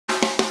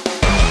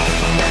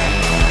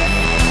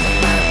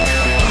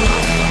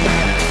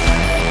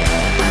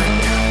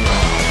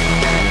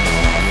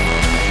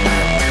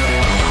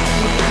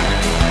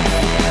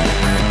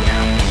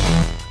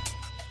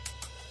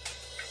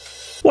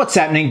What's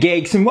happening,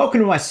 geeks, and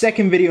welcome to my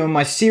second video in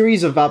my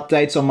series of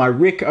updates on my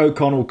Rick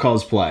O'Connell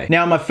cosplay.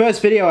 Now, in my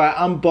first video, I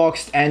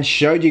unboxed and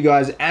showed you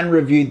guys and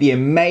reviewed the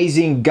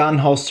amazing gun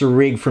holster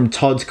rig from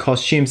Todd's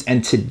Costumes,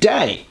 and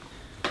today,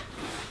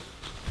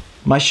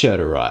 my shirt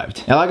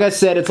arrived. Now, like I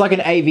said, it's like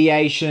an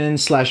aviation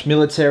 /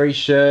 military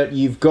shirt.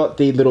 You've got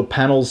the little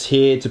panels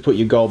here to put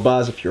your gold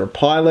bars if you're a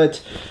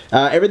pilot.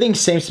 Everything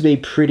seems to be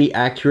pretty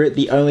accurate.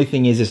 The only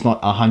thing is it's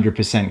not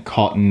 100%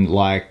 cotton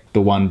like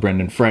the one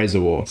Brendan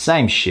Fraser wore.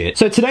 Same shit.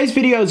 So today's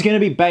video is going to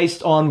be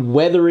based on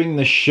weathering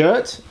the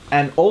shirt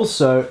and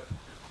also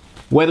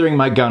weathering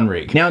my gun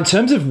rig. Now, in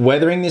terms of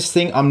weathering this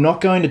thing, I'm not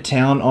going to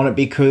town on it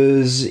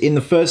because in the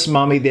first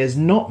Mummy, there's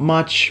not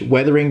much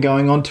weathering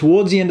going on.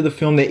 Towards the end of the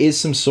film, there is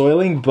some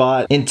soiling,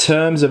 but in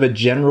terms of a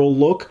general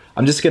look,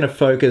 I'm just going to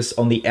focus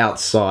on the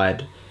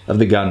outside of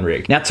the gun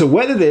rig. Now, to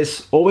weather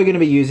this, all we're going to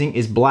be using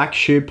is black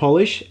shoe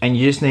polish, and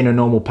you just need a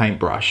normal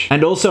paintbrush.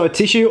 And also a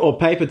tissue or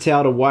paper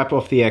towel to wipe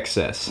off the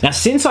excess. Now,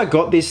 since I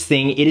got this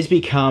thing, it has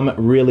become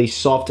really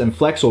soft and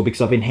flexible because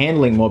I've been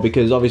handling more,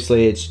 because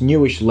obviously it's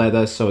newish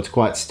leather, so it's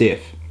quite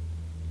stiff.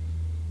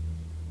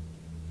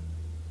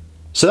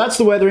 So that's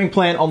the weathering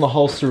plan on the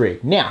holster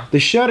rig. Now, the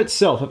shirt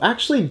itself, I've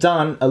actually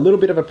done a little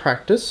bit of a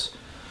practice.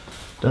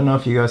 Don't know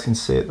if you guys can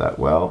see it that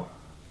well.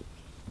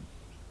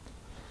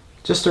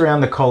 Just around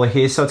the collar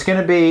here. So it's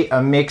gonna be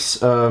a mix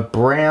of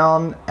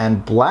brown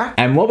and black.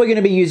 And what we're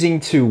gonna be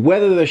using to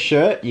weather the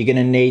shirt, you're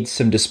gonna need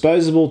some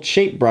disposable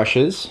cheap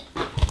brushes,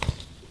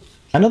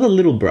 another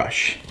little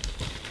brush.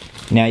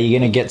 Now you're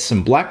gonna get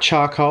some black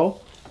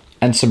charcoal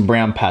and some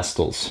brown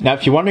pastels. Now,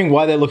 if you're wondering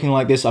why they're looking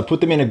like this, I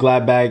put them in a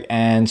glad bag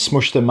and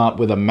smushed them up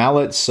with a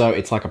mallet, so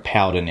it's like a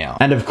powder now.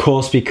 And of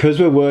course, because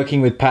we're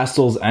working with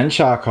pastels and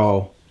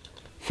charcoal,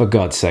 for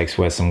God's sakes,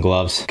 wear some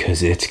gloves,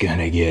 because it's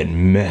gonna get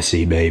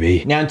messy,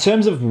 baby. Now, in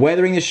terms of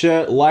weathering the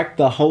shirt, like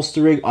the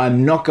holster rig,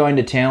 I'm not going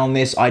to town on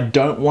this. I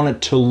don't want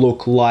it to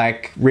look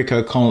like Rick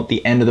O'Connell at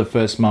the end of the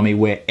first Mummy,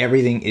 where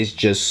everything is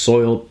just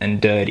soiled and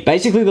dirty.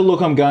 Basically, the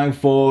look I'm going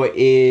for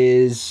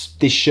is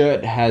this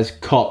shirt has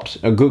copped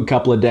a good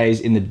couple of days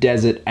in the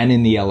desert and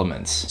in the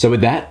elements. So with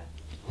that,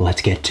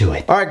 let's get to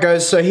it. All right,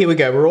 guys, so here we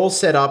go. We're all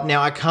set up.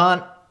 Now, I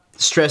can't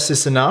stress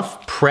this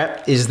enough.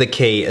 Prep is the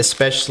key,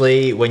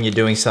 especially when you're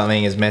doing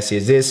something as messy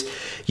as this.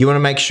 You want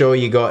to make sure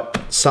you got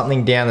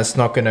something down that's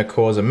not going to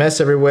cause a mess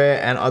everywhere.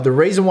 And the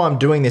reason why I'm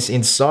doing this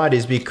inside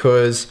is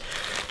because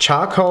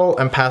charcoal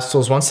and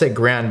pastels, once they're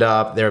ground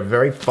up, they're a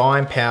very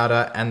fine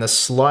powder, and the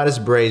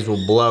slightest breeze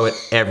will blow it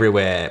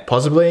everywhere.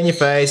 Possibly in your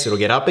face, it'll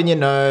get up in your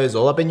nose,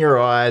 all up in your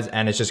eyes,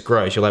 and it's just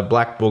gross. You'll have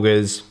black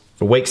boogers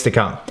for weeks to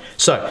come.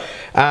 So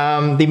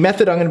the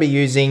method I'm going to be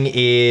using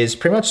is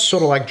pretty much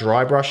sort of like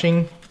dry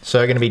brushing. So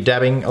I'm going to be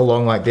dabbing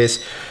along like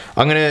this.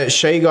 I'm going to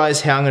show you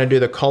guys how I'm going to do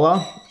the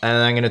collar,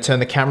 and I'm going to turn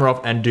the camera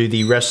off and do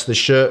the rest of the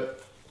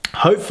shirt.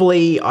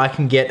 Hopefully I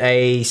can get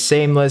a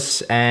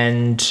seamless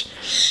and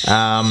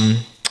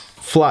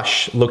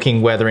flush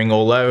looking weathering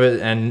all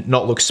over and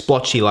not look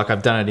splotchy like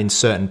I've done it in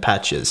certain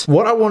patches.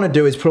 What I want to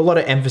do is put a lot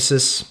of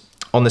emphasis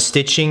on the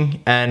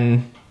stitching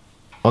and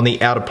on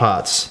the outer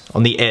parts,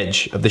 on the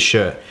edge of the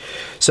shirt.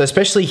 So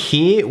especially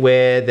here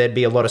where there'd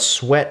be a lot of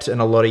sweat and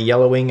a lot of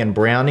yellowing and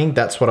browning,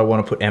 that's what I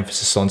want to put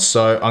emphasis on.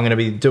 So I'm going to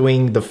be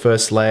doing the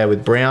first layer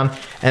with brown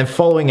and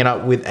following it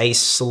up with a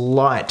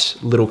slight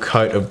little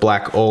coat of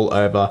black all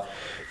over,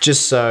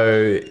 just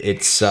so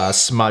it's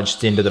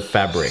smudged into the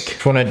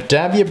fabric. You want to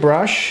dab your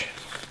brush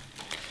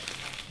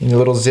in your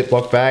little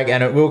Ziploc bag,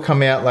 and it will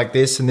come out like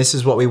this, and this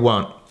is what we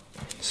want.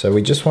 So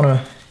we just want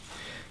to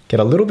get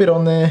a little bit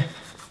on there,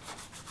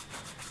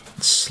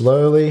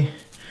 slowly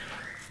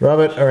rub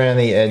it around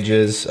the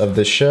edges of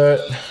the shirt,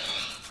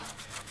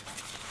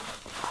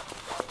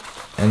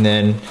 and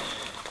then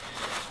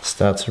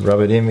start to rub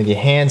it in with your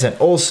hands, and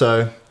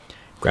also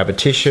grab a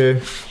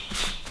tissue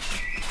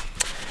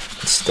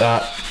and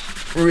start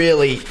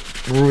really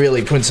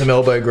putting some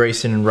elbow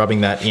grease in and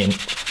rubbing that in.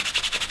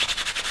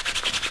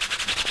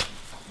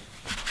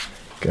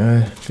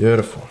 Go,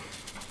 beautiful.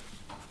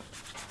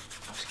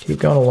 Just keep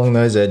going along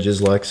those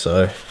edges like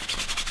so.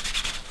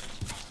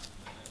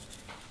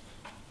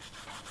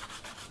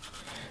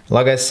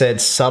 Like I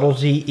said,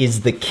 subtlety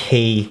is the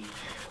key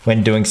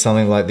when doing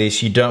something like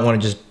this. You don't want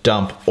to just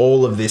dump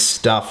all of this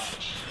stuff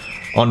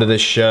onto the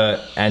shirt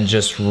and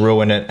just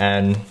ruin it,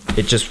 and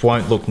it just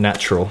won't look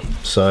natural.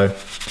 So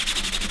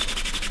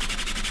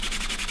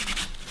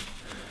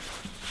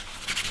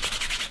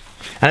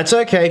and it's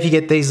okay if you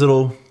get these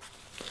little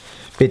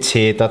bits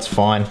here, that's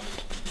fine.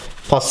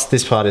 Plus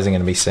this part isn't going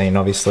to be seen,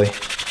 obviously.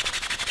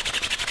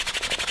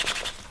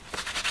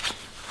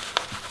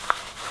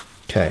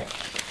 Okay,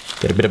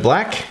 get a bit of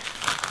black.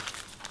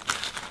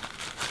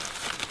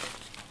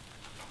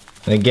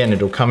 And again,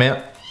 it'll come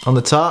out on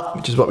the top,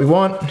 which is what we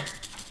want.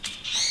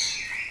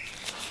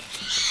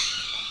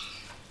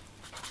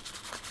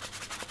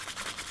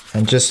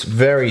 And just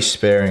very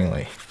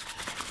sparingly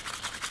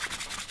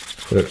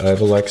put it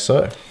over like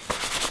so.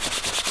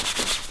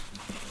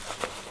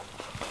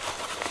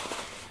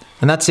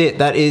 And that's it.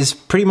 That is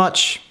pretty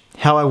much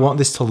how I want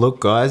this to look,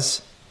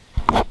 guys.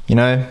 You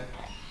know,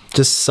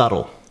 just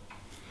subtle.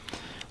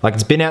 Like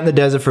it's been out in the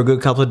desert for a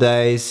good couple of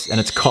days and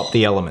it's copped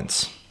the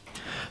elements.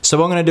 So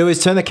what I'm gonna do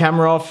is turn the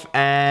camera off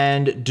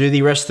and do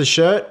the rest of the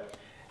shirt,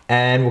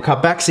 and we'll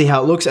cut back, see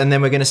how it looks, and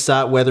then we're gonna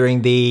start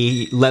weathering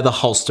the leather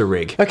holster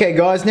rig. Okay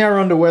guys, now we're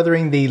on to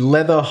weathering the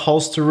leather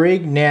holster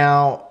rig.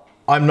 Now,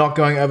 I'm not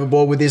going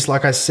overboard with this,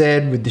 like I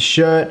said, with the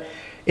shirt.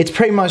 It's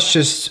pretty much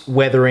just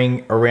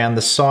weathering around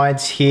the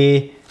sides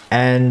here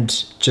and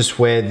just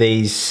where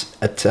these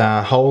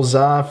holes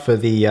are for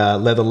the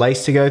leather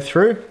lace to go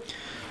through.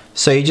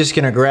 So you're just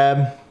gonna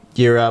grab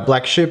your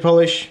black shoe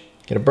polish,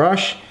 get a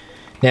brush.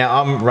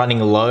 Now I'm running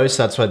low,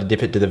 so that's why I had to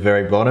dip it to the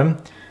very bottom,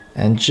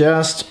 and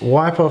just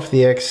wipe off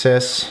the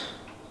excess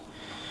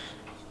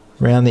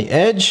around the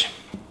edge.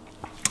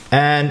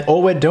 And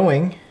all we're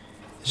doing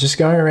is just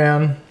going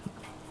around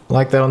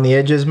like that on the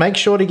edges. Make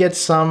sure to get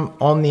some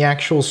on the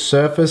actual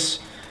surface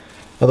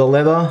of the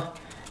leather.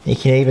 You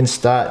can even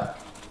start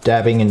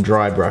dabbing and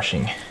dry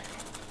brushing.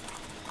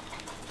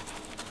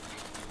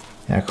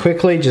 Now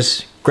quickly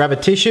just grab a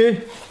tissue,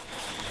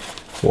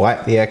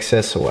 wipe the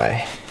excess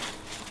away.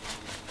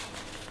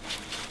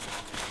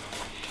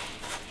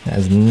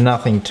 There's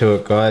nothing to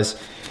it,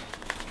 guys.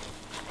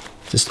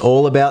 Just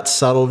all about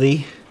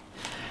subtlety.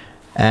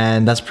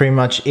 And that's pretty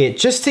much it.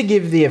 Just to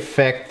give the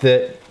effect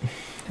that,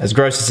 as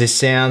gross as this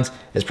sounds,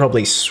 there's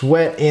probably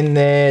sweat in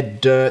there,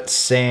 dirt,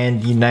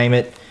 sand, you name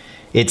it,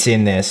 it's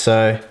in there.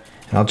 So,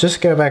 and I'll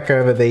just go back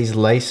over these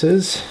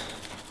laces.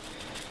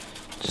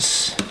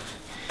 Just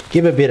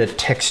give a bit of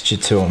texture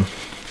to them.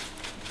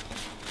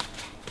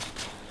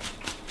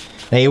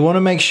 Now you want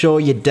to make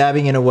sure you're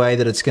dabbing in a way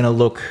that it's going to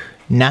look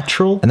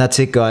natural. And that's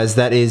it, guys.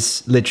 That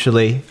is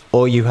literally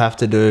all you have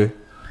to do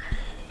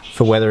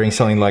for weathering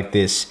something like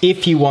this,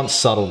 if you want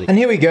subtlety. And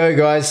here we go,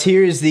 guys.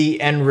 Here is the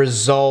end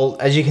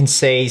result. As you can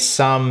see,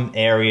 some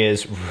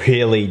areas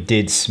really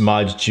did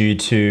smudge due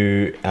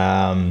to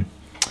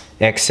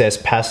excess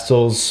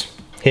pastels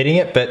hitting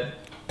it, but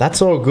that's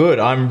all good.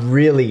 I'm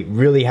really,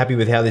 really happy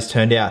with how this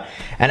turned out.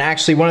 And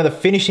actually, one of the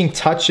finishing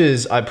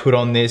touches I put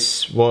on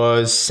this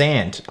was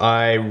sand.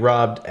 I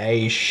rubbed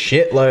a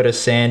shitload of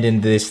sand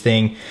into this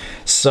thing,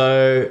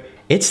 so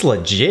it's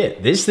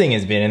legit. This thing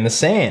has been in the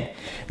sand.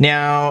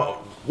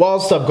 Now,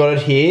 whilst I've got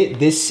it here,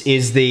 this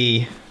is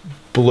the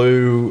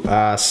blue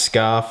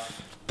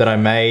scarf that I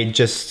made,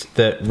 just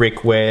that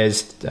Rick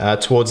wears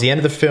towards the end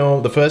of the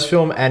film, the first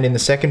film, and in the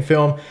second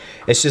film.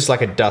 It's just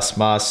like a dust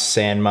mask,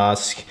 sand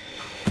mask,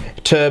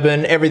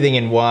 turban, everything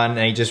in one, and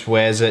he just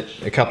wears it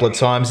a couple of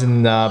times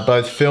in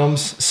both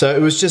films. So it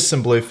was just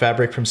some blue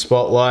fabric from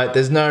Spotlight.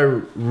 There's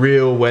no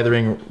real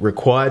weathering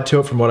required to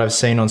it from what I've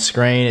seen on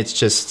screen. It's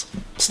just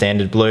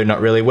standard blue,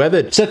 not really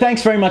weathered. So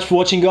thanks very much for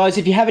watching, guys.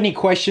 If you have any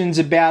questions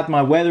about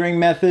my weathering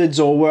methods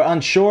or were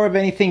unsure of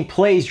anything,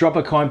 please drop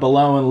a comment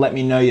below and let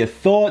me know your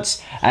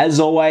thoughts. As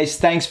always,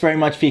 thanks very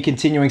much for your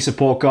continuing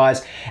support,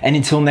 guys. And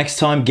until next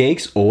time,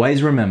 geeks,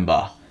 always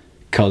remember,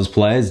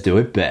 cosplayers do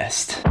it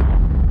best.